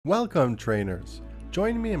Welcome trainers!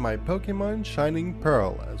 Join me in my Pokémon Shining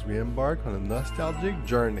Pearl as we embark on a nostalgic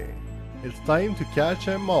journey. It's time to catch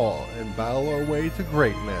them all and battle our way to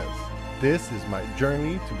greatness. This is my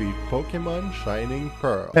journey to beat Pokémon Shining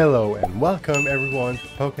Pearl. Hello and welcome everyone to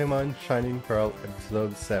Pokémon Shining Pearl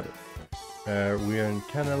episode 7. We are in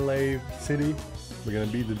Canalave City. We're gonna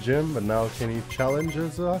beat the gym, but now Kenny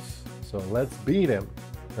challenges us. So let's beat him.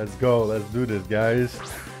 Let's go, let's do this guys.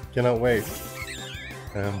 Cannot wait.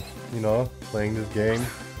 Playing this game.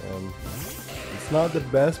 It's not the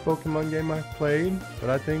best Pokemon game I've played, but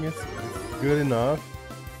I think it's good enough.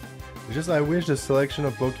 It's just I wish the selection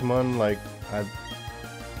of Pokemon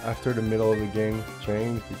after the middle of the game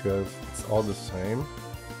changed because it's all the same.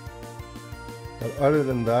 But other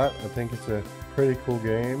than that, I think it's a pretty cool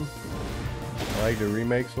game. I like the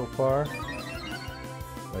remake so far.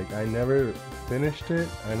 Like I never finished it.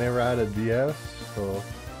 I never had a DS, so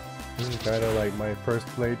this is kind of like my first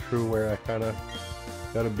playthrough where I kind of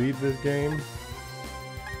gotta beat this game.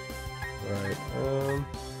 Right,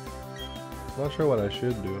 not sure what I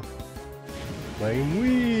should do. Flame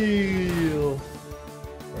Wheel!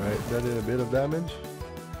 Right, that did a bit of damage.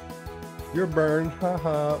 You're burned,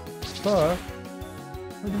 haha. Fuck.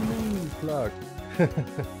 What do you mean, fuck?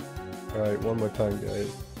 Alright, one more time, guys.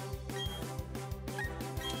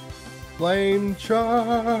 Flame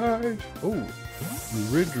Charge! Oh! You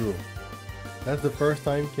redrew. That's the first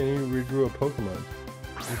time Kenny redrew a Pokemon.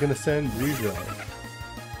 He's gonna send Breezer.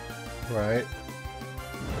 Right.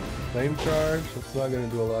 Flame Charge. That's not gonna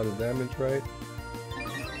do a lot of damage, right?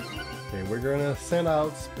 Okay, we're gonna send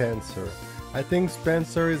out Spencer. I think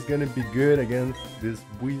Spencer is gonna be good against this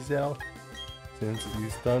Weasel since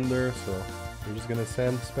he's Thunder, so we're just gonna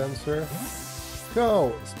send Spencer.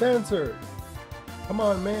 Go! Spencer! Come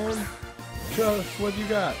on, man! Show us what you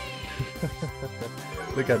got!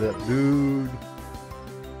 Look at that dude.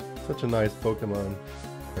 Such a nice Pokemon,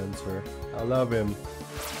 Spencer. I love him.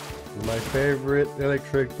 He's my favorite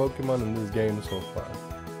electric Pokemon in this game so far.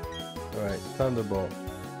 Alright, Thunderbolt.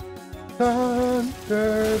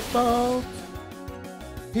 Thunderbolt!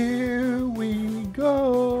 Here we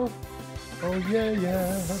go! Oh yeah,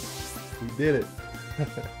 yeah! We did it!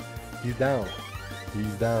 He's down.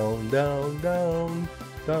 He's down, down, down,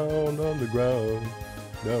 down on the ground.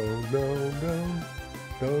 Down, down, down,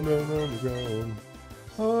 down, down on the ground.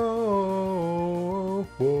 Oh,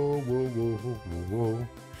 whoa, whoa, whoa, whoa, whoa.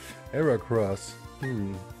 Heracross.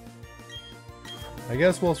 I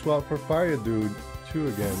guess we'll swap for Fire Dude 2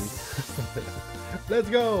 again.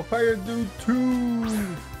 Let's go, Fire Dude 2.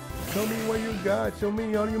 Show me what you got. Show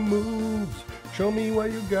me all your moves. Show me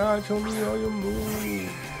what you got. Show me all your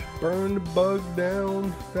moves. Burn the bug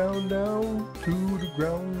down, down, down, to the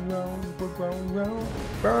ground, round, round.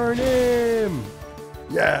 Burn him!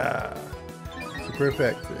 Yeah! Super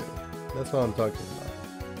effective. That's what I'm talking about.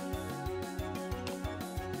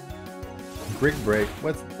 Brick Break,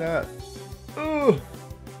 what's that? Ugh!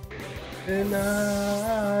 And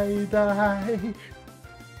I die.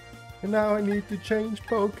 And now I need to change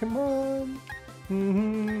Pokemon.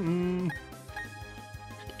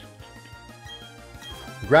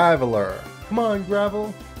 Graveler. Come on,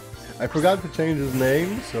 Gravel. I forgot to change his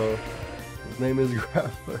name, so his name is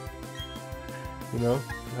Graveler. You know?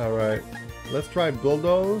 Alright. Let's try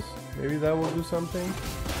Bulldoze. Maybe that will do something.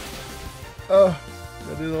 That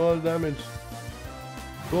did a lot of damage.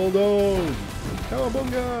 Bulldoze!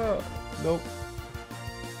 Cowabunga! Nope.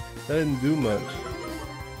 That didn't do much.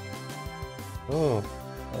 Oh,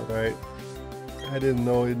 alright. I didn't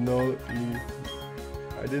know he'd know.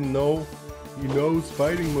 I didn't know he knows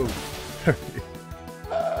fighting moves.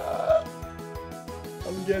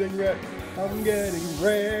 I'm getting wrecked. I'm getting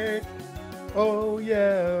wrecked. Oh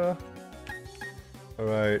yeah.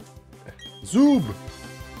 Alright. Zoob!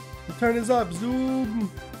 The turn is up, Zoob!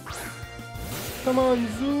 Come on,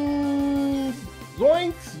 Zoob!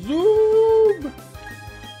 Zoinks! Zoob!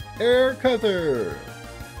 Air Cutter!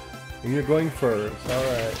 And you're going first.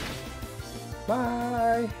 Alright.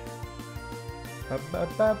 Bye!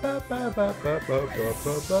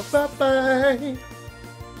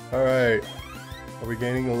 Alright. Are we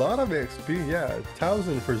gaining a lot of XP? Yeah,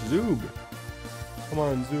 1,000 for Zoob. Come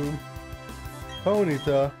on, Zoob.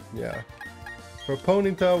 Ponyta. Yeah. For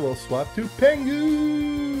Ponyta, we'll swap to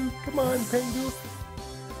Pengu. Come on, Pengu.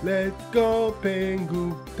 Let's go,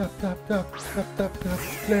 Pengu. Tap, tap, tap, tap, tap, tap.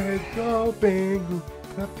 Let's go, Pengu.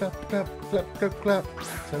 Clap, clap, clap, clap, clap, clap.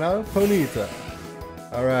 So now, Ponyta.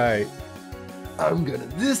 Alright. I'm gonna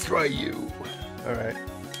destroy you. Alright.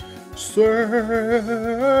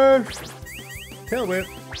 Surf! Tail whip.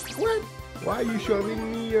 What? Why are you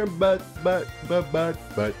shoving me your butt?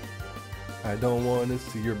 I don't want to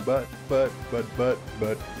see your butt.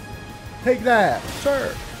 Take that,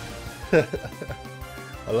 sir.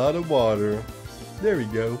 A lot of water. There we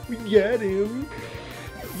go. We got him.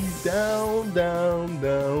 He's down, down,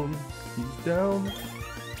 down. He's down.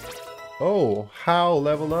 Oh, how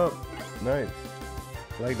level up. Nice.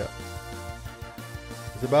 I like that.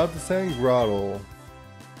 It's about to send Grottle.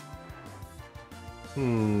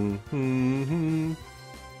 I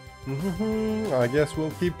guess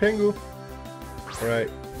we'll keep Pingu.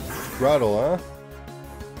 Alright. Grottle, huh?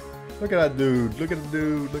 Look at that dude. Look at the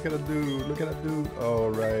dude. Look at the dude. Look at that dude.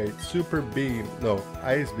 Alright. Super beam. No,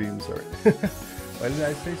 ice beam, sorry. Why did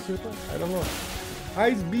I say super? I don't know.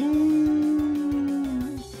 Ice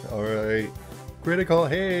beam. Alright. Critical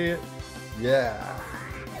hit. Yeah.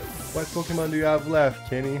 What Pokemon do you have left,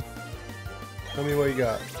 Kenny? Tell me what you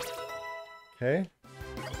got. Okay.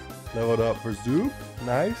 Leveled up for Zoop.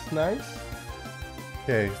 Nice, nice.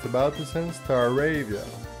 Okay, it's about to send Staravia.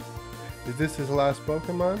 Is this his last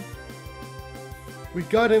Pokemon? We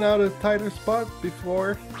got in out of tighter spot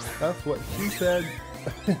before. That's what she said.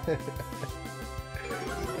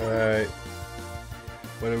 Alright.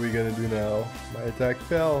 What are we gonna do now? My attack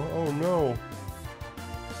fell. Oh no.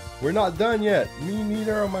 We're not done yet. Me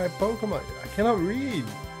neither are my Pokemon. I cannot read.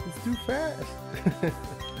 It's too fast.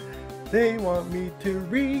 They want me to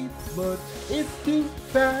read, but it's too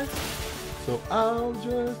fast. So I'll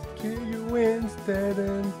just kill you instead,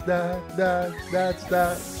 and that's that.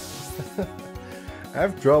 I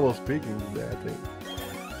have trouble speaking today, I think.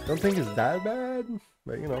 Don't think it's that bad,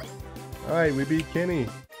 but you know. Alright, we beat Kenny.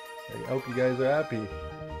 I hope you guys are happy.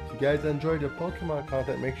 If you guys enjoyed the Pokemon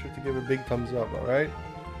content, make sure to give a big thumbs up, alright?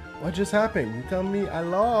 What just happened? You tell me I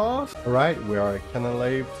lost? Alright, we are at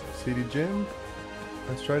Canalave City Gym.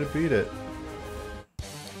 Let's try to beat it.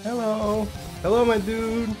 Hello! Hello, my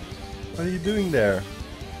dude! What are you doing there?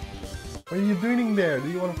 What are you doing there? Do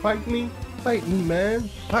you want to fight me? Fight me, man!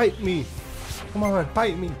 Fight me! Come on,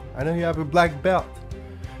 fight me! I know you have a black belt.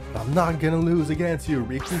 But I'm not gonna lose against you,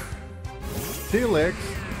 Ricky. Felix!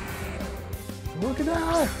 Look at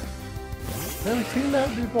that! Never seen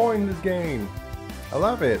that before in this game. I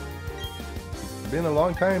love it. It's been a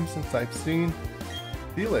long time since I've seen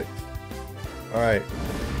Felix. Alright.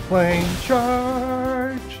 Plane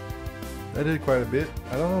charge! That did quite a bit.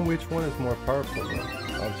 I don't know which one is more powerful though.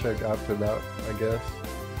 I'll check after that, I guess.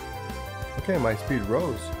 Okay, my speed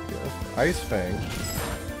rose. Yes. Ice Fang.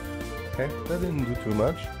 Okay, that didn't do too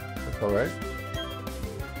much. That's alright.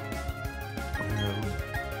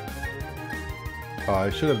 Oh, I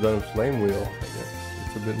should have done Flame Wheel, I guess.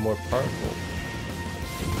 It's a bit more powerful.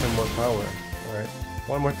 10 more power. Alright.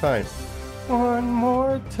 One more time. One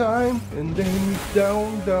more time. And then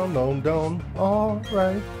down, down, down, down.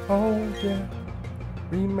 Alright. Oh yeah.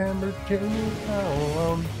 Remember Jamie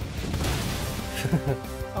Allen.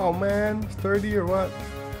 Oh man. Sturdy or what?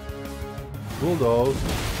 Bulldoze.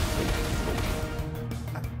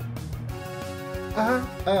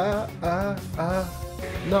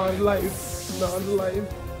 Not alive. Not alive.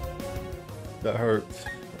 That hurts.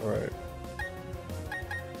 Alright.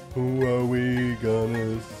 Who are we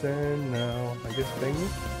gonna send now? I guess Pengu?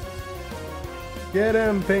 Get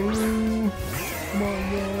him, Pengu! Come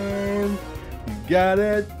on, man! You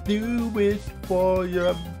gotta do it for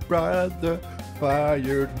your brother,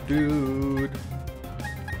 fire dude.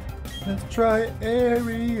 Let's try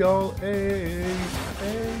aerial ace.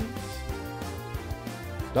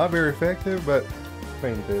 Not very effective, but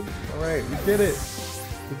fainted. Alright, we did it!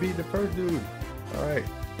 We beat the first dude. Alright.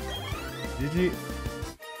 GG.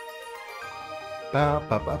 Alright,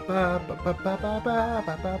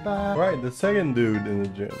 the second dude in the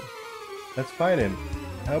gym. Let's fight him.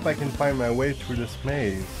 I hope I can find my way through this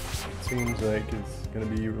maze. It seems like it's gonna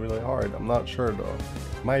be really hard. I'm not sure though.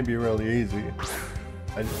 It might be really easy.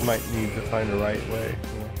 I just might need to find the right way.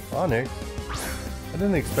 Onyx? I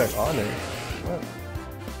didn't expect Onyx. What?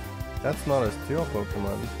 That's not a steel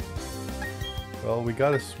Pokemon. Well, we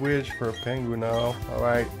gotta switch for Pengu now.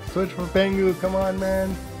 Alright, switch for Pengu. Come on,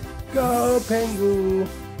 man. Go Pengu!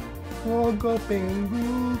 Oh, go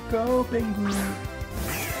Pengu! Go Pengu!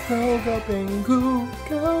 Go Pengu!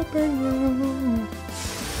 Go Pengu!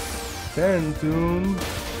 Phantom!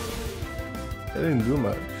 That didn't do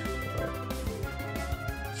much. Right.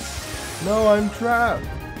 No, I'm trapped!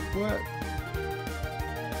 What?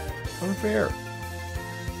 Unfair.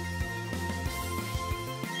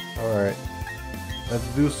 Alright. Let's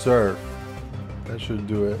do Surf. That should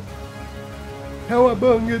do it.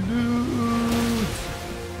 Cowabunga dude!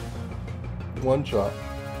 One shot.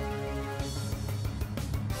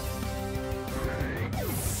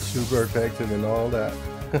 Super effective and all that.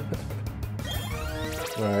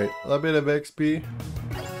 Alright, a little bit of XP.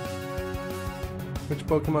 Which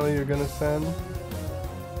Pokemon are you gonna send?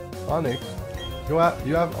 Onyx. You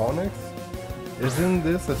have Onyx? Isn't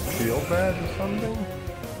this a steel badge or something?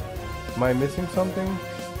 Am I missing something?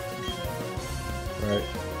 Right.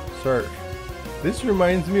 Search. This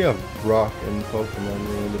reminds me of Brock in Pokemon,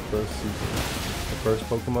 you know, the first season. The first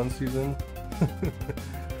Pokemon season.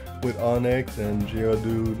 With Onyx and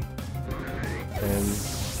Geodude. And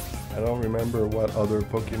I don't remember what other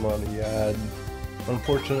Pokemon he had.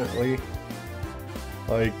 Unfortunately.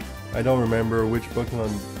 Like, I don't remember which Pokemon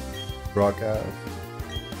Brock has.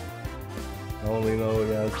 I only know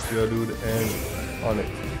he has Geodude and Onyx.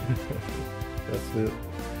 That's it.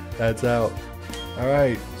 That's out.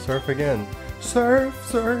 Alright, surf again. Surf,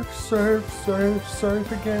 surf, surf, surf,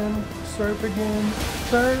 surf again. Surf again.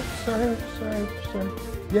 Surf, surf, surf, surf.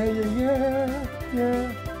 Yeah, yeah, yeah,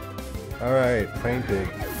 yeah. Alright, painting.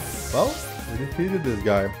 Well, we defeated this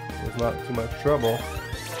guy. It was not too much trouble.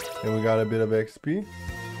 And we got a bit of XP.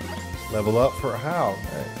 Level up for how?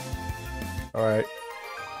 Nice. Alright.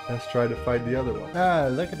 Let's try to fight the other one. Ah,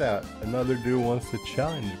 look at that. Another dude wants to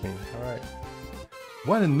challenge me. Alright.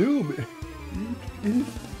 What a noob! You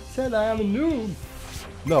said I am a noob.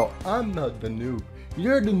 No, I'm not the noob.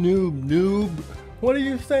 You're the noob. What are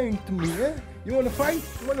you saying to me, eh? You wanna fight?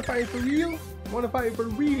 You wanna fight for real? You wanna fight for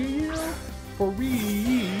real? For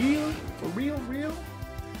real? For real?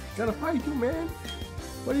 Gotta fight you, man.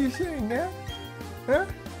 What are you saying now? Huh?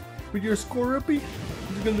 With your Scorupy?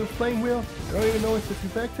 You're gonna do Flame Wheel? I don't even know if it's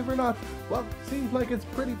effective or not. Well, seems like it's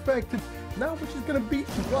pretty effective. Now we're just gonna beat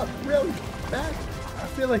you. What? Really? That? I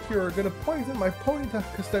feel like you're gonna poison my ponytail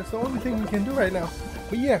because that's the only thing you can do right now.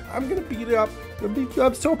 But yeah, I'm gonna beat it up. I'm gonna beat you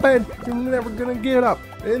up so bad you're never gonna get up.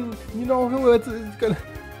 And you know who it's gonna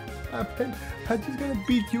happen? I'm just gonna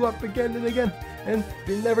beat you up again and again. And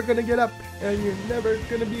you're never gonna get up. And you're never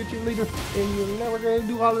gonna be a cheerleader. And you're never gonna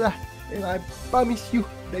do all of that. And I promise you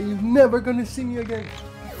that you're never gonna see me again.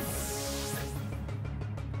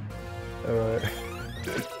 Alright.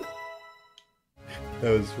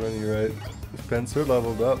 That was funny, right? Spencer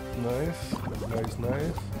leveled up. Nice.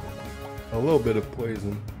 A little bit of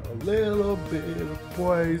poison. A little bit of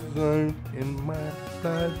poison in my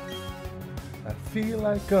blood. I feel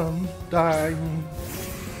like I'm dying.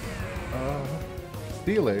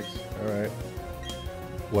 Felix. Alright.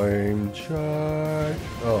 Flame charge.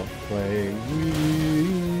 Oh, flame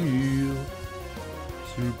wheel.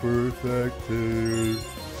 Super effective.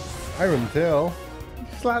 Iron tail.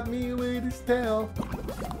 Slap me with his tail.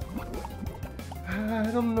 I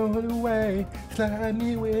don't know the way. Slap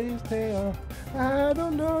me with his tail. I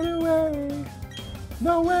don't know the way.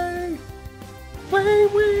 No way. Flame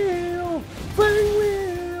wheel. Flame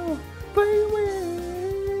wheel. Flame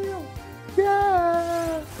wheel.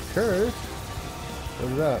 Yeah. Curse.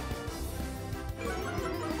 What's that?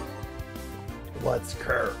 What's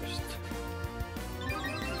cursed?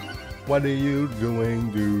 What are you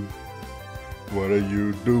doing, dude? What are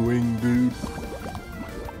you doing, dude?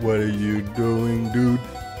 What are you doing, dude?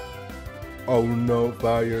 Oh no,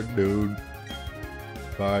 fire dude.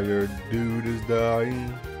 Fire dude is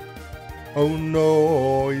dying. Oh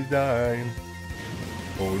no, he's dying.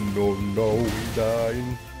 Oh no, he's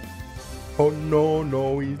dying. Oh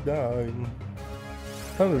no, he's dying.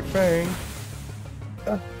 Thunder Fang.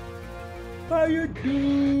 Fire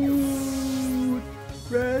dude.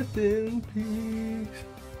 Rest in peace.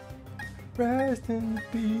 Rest in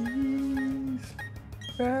peace.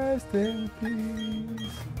 Rest in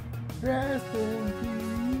peace. Rest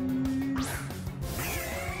in peace.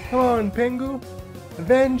 Come on, Pengu.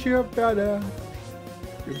 Avenge your brother.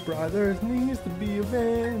 Your brother needs to be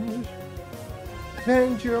avenged.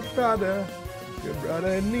 Avenge your brother. Your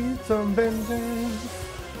brother needs some vengeance.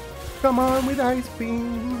 Come on with Ice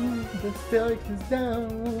Beam. The Felix is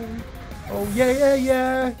down. Oh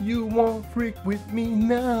yeah, you won't freak with me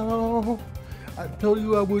now. I told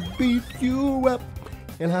you I would beat you up.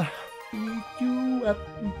 And I beat you up.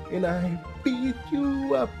 And I beat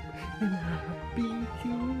you up. And I beat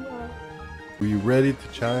you up. We ready to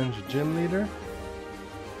challenge the gym leader?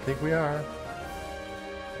 I think we are.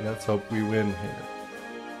 Let's hope we win here.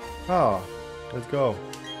 Oh, let's go.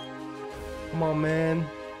 Come on, man.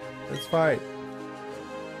 Let's fight.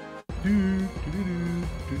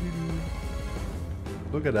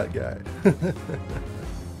 Look at that guy.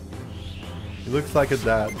 He looks like a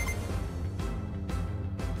dad.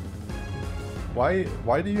 Why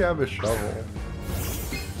do you have a shovel?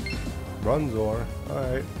 Runzor.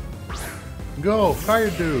 Alright. Go! Fire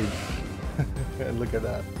dude! And look at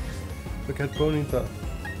that. Look at Ponyta.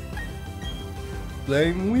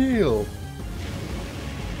 Flame wheel!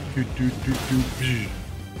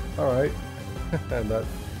 Alright. That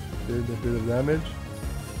did a bit of damage.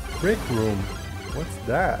 Trick room. What's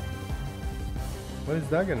that? What is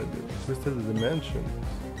that gonna do? Twisted the dimension.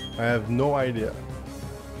 I have no idea.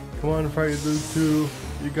 Come on, Fire Dude 2.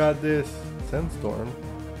 You got this. Sandstorm.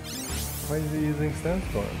 Why is he using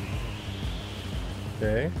Sandstorm?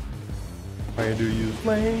 Okay. Fire Dude use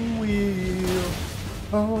Flame Wheel.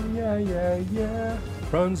 Oh yeah, yeah, yeah.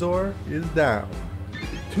 Bronzor is down.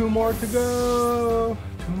 2 more to go.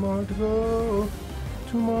 2 more to go.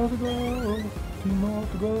 2 more to go. 2 more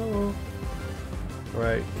to go.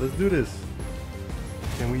 Alright, let's do this.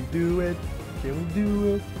 Can we do it? Can we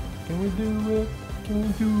do it? Can we do it? Can we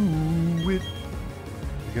do it?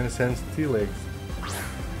 We're gonna send T-Legs.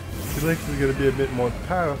 T-Legs is gonna be a bit more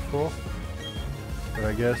powerful. But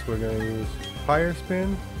I guess we're gonna use Fire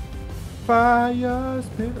Spin. Fire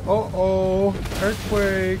Spin! Uh-oh!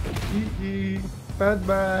 Earthquake! E-E! Bad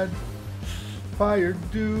bad! Fire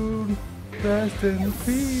Dude! Rest in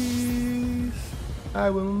peace! I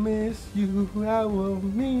will miss you, I will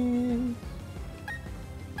miss.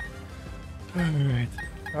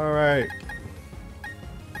 Alright.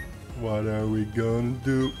 What are we gonna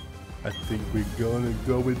do? I think we're gonna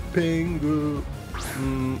go with Pingu. I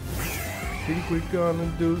think we're gonna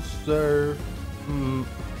do Surf. I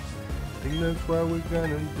think that's what we're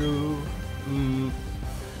gonna do. I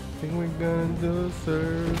think we're gonna do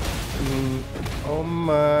Surf. Oh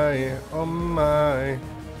my, oh my.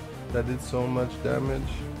 That did so much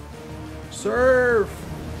damage. Surf!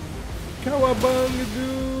 Cowabunga,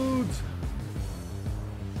 dudes!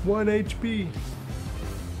 1 HP.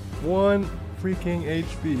 1 freaking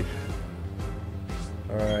HP.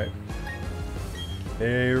 Alright.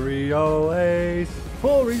 Aerial Ace.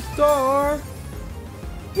 Full restore!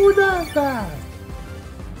 Who does that?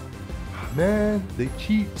 Man, they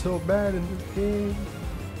cheat so bad in this game.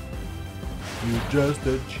 You're just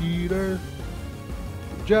a cheater.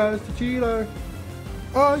 Just a cheater.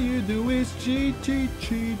 All you do is cheat, cheat,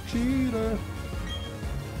 cheat, cheater.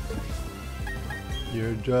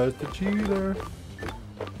 You're just a cheater.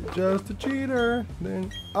 You're just a cheater. Then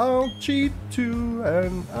I'll cheat too,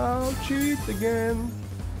 and I'll cheat again.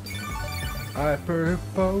 Hyper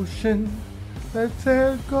potion. Let's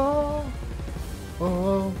go.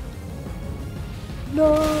 Oh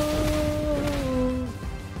no!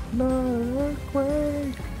 No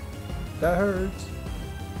earthquake. That hurts.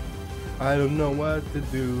 I don't know what to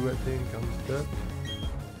do. I think I'm stuck.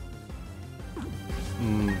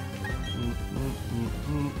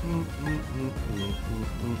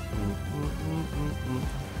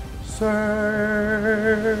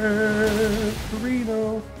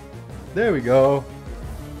 Reno. There we go.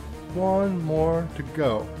 1 more to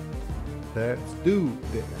go. Let's do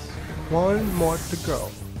this. 1 more to go.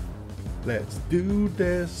 Let's do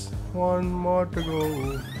this. 1 more to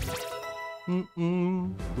go.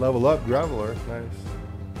 Level up Graveler. Nice.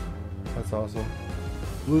 That's awesome.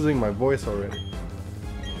 Losing my voice already.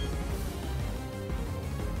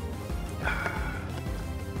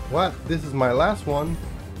 What? This is my last one?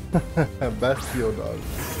 Bastio Dog.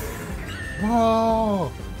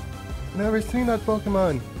 Whoa! Never seen that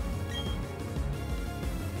Pokemon.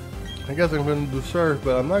 I guess I'm gonna do Surf,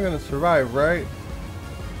 but I'm not gonna survive, right?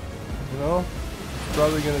 You know?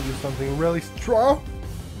 Probably gonna do something really strong.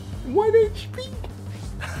 1 HP!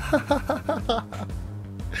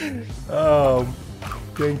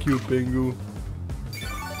 Thank you, Pingu.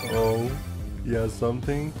 Oh, yeah,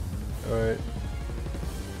 something. Alright.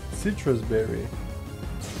 Citrus Berry.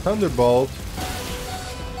 Thunderbolt.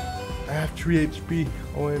 I have 3 HP.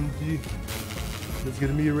 OMG. It's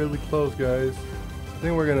gonna be really close, guys. I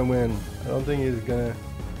think we're gonna win. I don't think he's gonna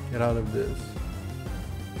get out of this.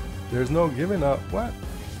 There's no giving up. What?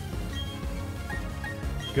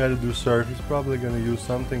 Gotta do Surf. He's probably gonna use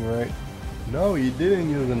something, right? No, he didn't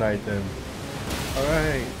use an item.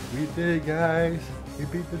 Alright, we did it, guys. We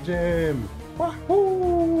beat the gym.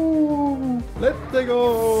 Wahoo! Let's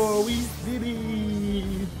go! We did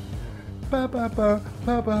it! Ba ba ba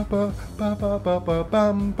ba ba ba ba ba ba ba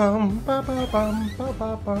bum bum ba ba bum ba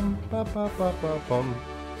ba bum ba ba ba ba bum.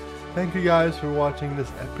 Thank you guys for watching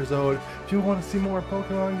this episode. If you want to see more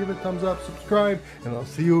Pokemon, give it a thumbs up, subscribe, and I'll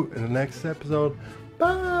see you in the next episode.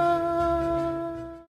 Bye!